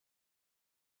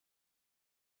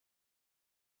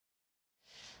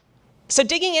So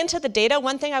digging into the data,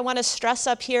 one thing I want to stress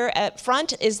up here at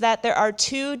front is that there are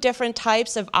two different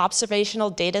types of observational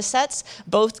data sets,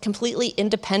 both completely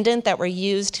independent, that were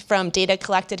used from data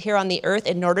collected here on the Earth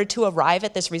in order to arrive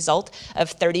at this result of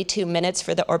 32 minutes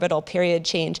for the orbital period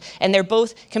change. And they're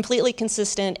both completely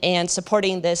consistent and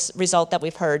supporting this result that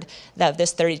we've heard, of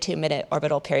this 32-minute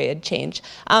orbital period change.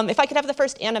 If I could have the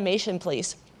first animation,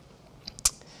 please.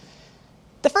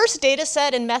 The first data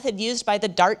set and method used by the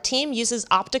DART team uses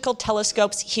optical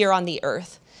telescopes here on the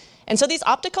Earth. And so these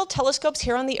optical telescopes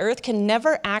here on the Earth can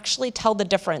never actually tell the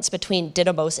difference between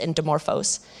Didymos and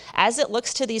Dimorphos. As it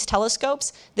looks to these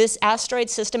telescopes, this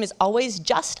asteroid system is always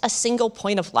just a single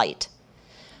point of light.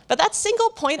 But that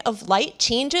single point of light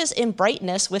changes in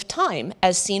brightness with time,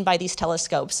 as seen by these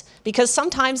telescopes, because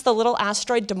sometimes the little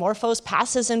asteroid Dimorphos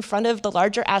passes in front of the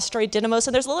larger asteroid Didymos,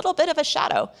 and there's a little bit of a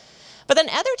shadow. But then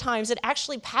other times, it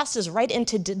actually passes right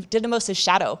into Didymos'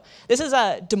 shadow. This is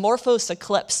a Dimorphos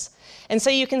eclipse. And so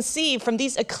you can see from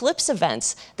these eclipse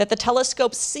events that the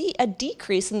telescopes see a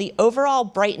decrease in the overall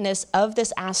brightness of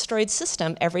this asteroid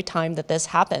system every time that this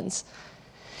happens.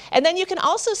 And then you can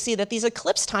also see that these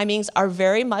eclipse timings are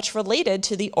very much related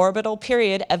to the orbital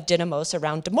period of Didymos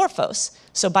around Dimorphos.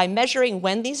 So by measuring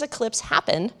when these eclipses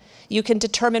happen, you can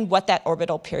determine what that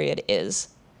orbital period is.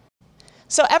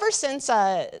 So ever since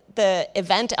the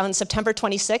event on September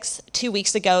 26th, 2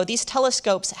 weeks ago, these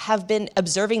telescopes have been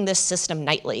observing this system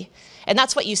nightly. And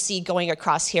that's what you see going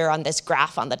across here on this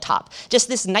graph on the top. Just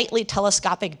this nightly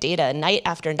telescopic data, night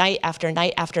after night after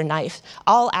night after night,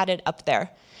 all added up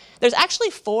there. There's actually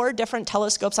 4 different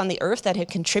telescopes on the Earth that have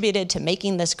contributed to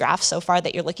making this graph so far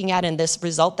that you're looking at in this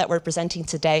result that we're presenting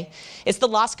today. It's the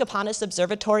Las Campanas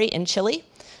Observatory in Chile,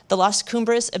 the Las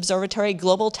Cumbres Observatory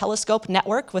Global Telescope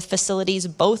Network with facilities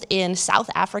both in South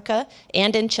Africa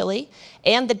and in Chile,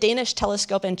 and the Danish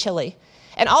Telescope in Chile.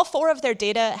 And all 4 of their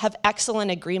data have excellent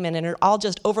agreement and are all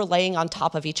just overlaying on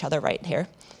top of each other right here.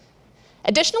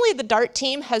 Additionally, the DART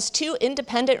team has 2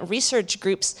 independent research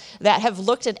groups that have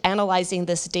looked at analyzing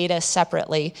this data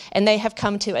separately, and they have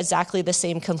come to exactly the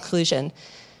same conclusion.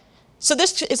 So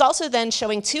this is also then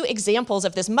showing 2 examples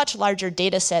of this much larger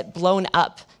data set blown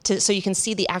up so you can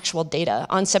see the actual data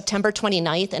on September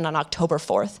 29th and on October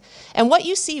 4th. And what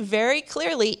you see very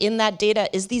clearly in that data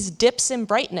is these dips in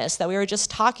brightness that we were just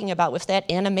talking about with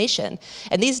that animation.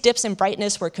 And these dips in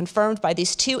brightness were confirmed by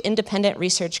these 2 independent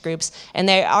research groups, and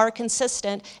they are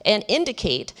consistent and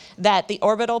indicate that the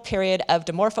orbital period of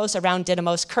Dimorphos around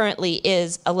Didymos currently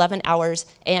is 11 hours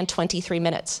and 23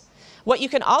 minutes. What you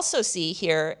can also see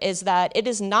here is that it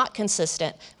is not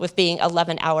consistent with being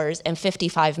 11 hours and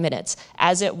 55 minutes,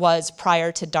 as it was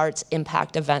prior to DART's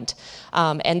impact event.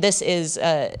 And this is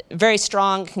very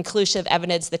strong, conclusive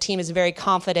evidence the team is very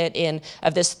confident in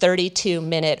of this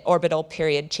 32-minute orbital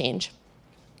period change.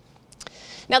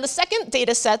 Now, the second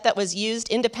data set that was used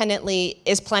independently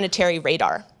is planetary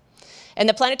radar. And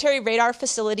the planetary radar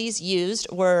facilities used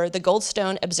were the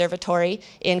Goldstone Observatory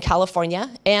in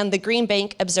California and the Green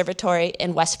Bank Observatory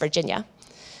in West Virginia.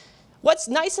 What's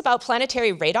nice about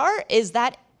planetary radar is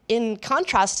that in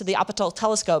contrast to the optical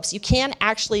telescopes, you can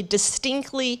actually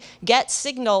distinctly get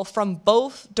signal from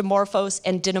both Dimorphos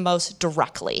and Didymos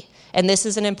directly. And this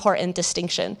is an important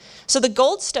distinction. So the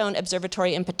Goldstone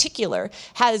Observatory in particular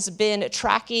has been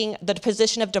tracking the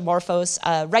position of Dimorphos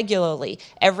regularly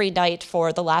every night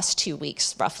for the last 2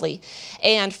 weeks, roughly.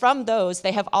 And from those,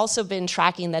 they have also been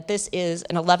tracking that this is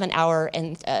an 11-hour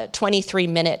and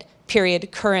 23-minute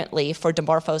period currently for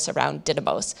Dimorphos around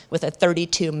Didymos, with a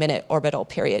 32-minute orbital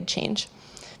period change.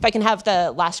 If I can have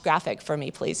the last graphic for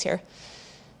me, please, here.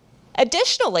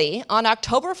 Additionally, on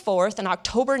October 4th and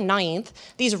October 9th,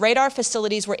 these radar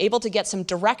facilities were able to get some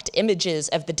direct images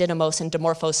of the Didymos and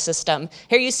Dimorphos system.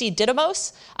 Here you see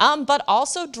Didymos, but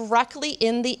also directly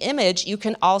in the image, you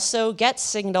can also get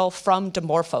signal from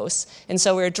Dimorphos. And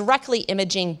so we're directly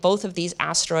imaging both of these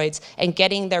asteroids and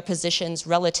getting their positions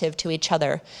relative to each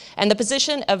other. And the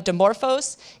position of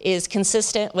Dimorphos is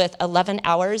consistent with 11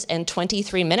 hours and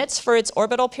 23 minutes for its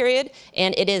orbital period,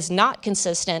 and it is not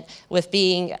consistent with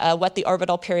being what the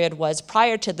orbital period was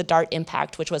prior to the DART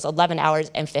impact, which was 11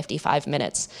 hours and 55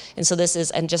 minutes. And so this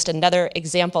is just another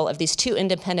example of these 2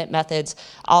 independent methods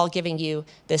all giving you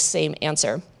this same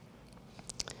answer.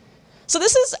 So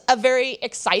this is a very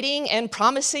exciting and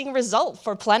promising result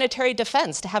for planetary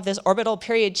defense to have this orbital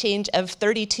period change of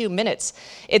 32 minutes.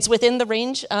 It's within the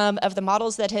range of the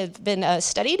models that have been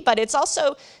studied, but it's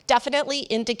also definitely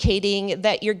indicating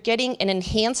that you're getting an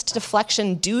enhanced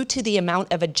deflection due to the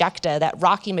amount of ejecta, that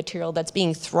rocky material that's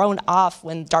being thrown off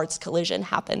when DART's collision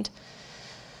happened.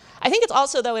 I think it's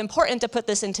also, though, important to put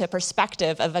this into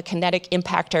perspective of a kinetic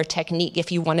impactor technique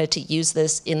if you wanted to use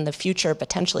this in the future,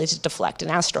 potentially to deflect an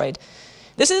asteroid.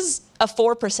 This is a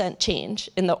 4% change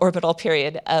in the orbital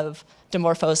period of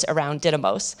Dimorphos around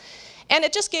Didymos. And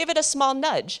it just gave it a small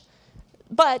nudge.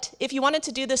 But if you wanted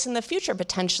to do this in the future,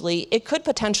 potentially, it could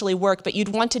potentially work, but you'd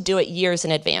want to do it years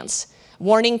in advance.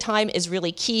 Warning time is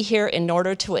really key here in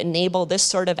order to enable this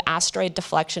sort of asteroid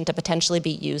deflection to potentially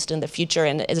be used in the future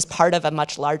and is part of a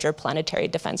much larger planetary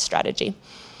defense strategy.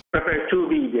 I prepared two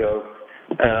videos.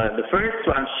 The first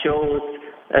one shows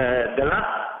the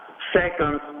last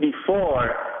seconds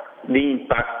before the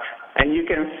impact, and you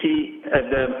can see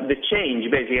the change,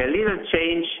 basically a little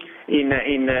change in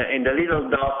the little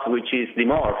dot, which is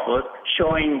Dimorphos,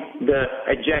 showing the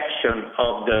ejection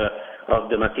of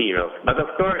the materials. But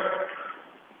of course,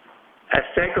 a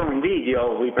second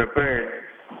video we prepared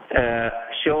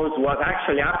shows what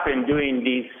actually happened during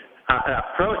this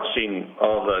approaching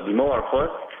of Dimorphos,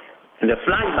 the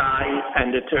flyby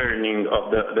and the turning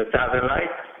of the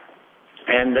satellite,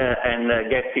 and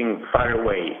getting far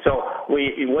away. So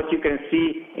what you can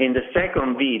see in the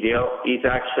second video is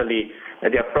actually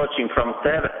the approaching from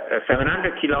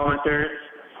 700 kilometers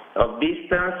of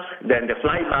distance, then the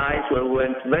flybys where we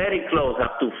went very close,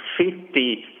 up to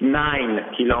 59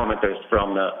 kilometers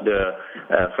from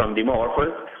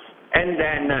Dimorphos, and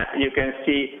then you can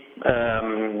see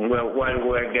while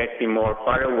we're getting more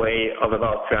far away of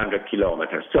about 300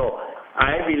 kilometers. So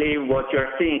I believe what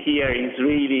you're seeing here is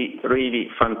really,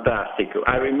 really fantastic.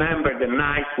 I remember the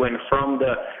night when from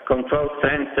the control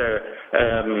center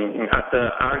at the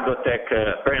Argotech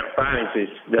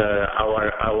premises,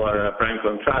 our prime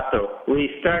contractor,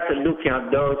 we started looking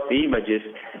at those images.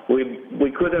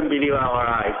 We couldn't believe our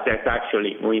eyes that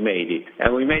actually we made it.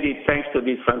 And we made it thanks to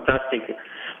this fantastic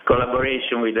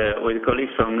collaboration with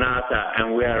colleagues from NASA,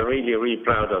 and we are really, really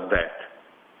proud of that.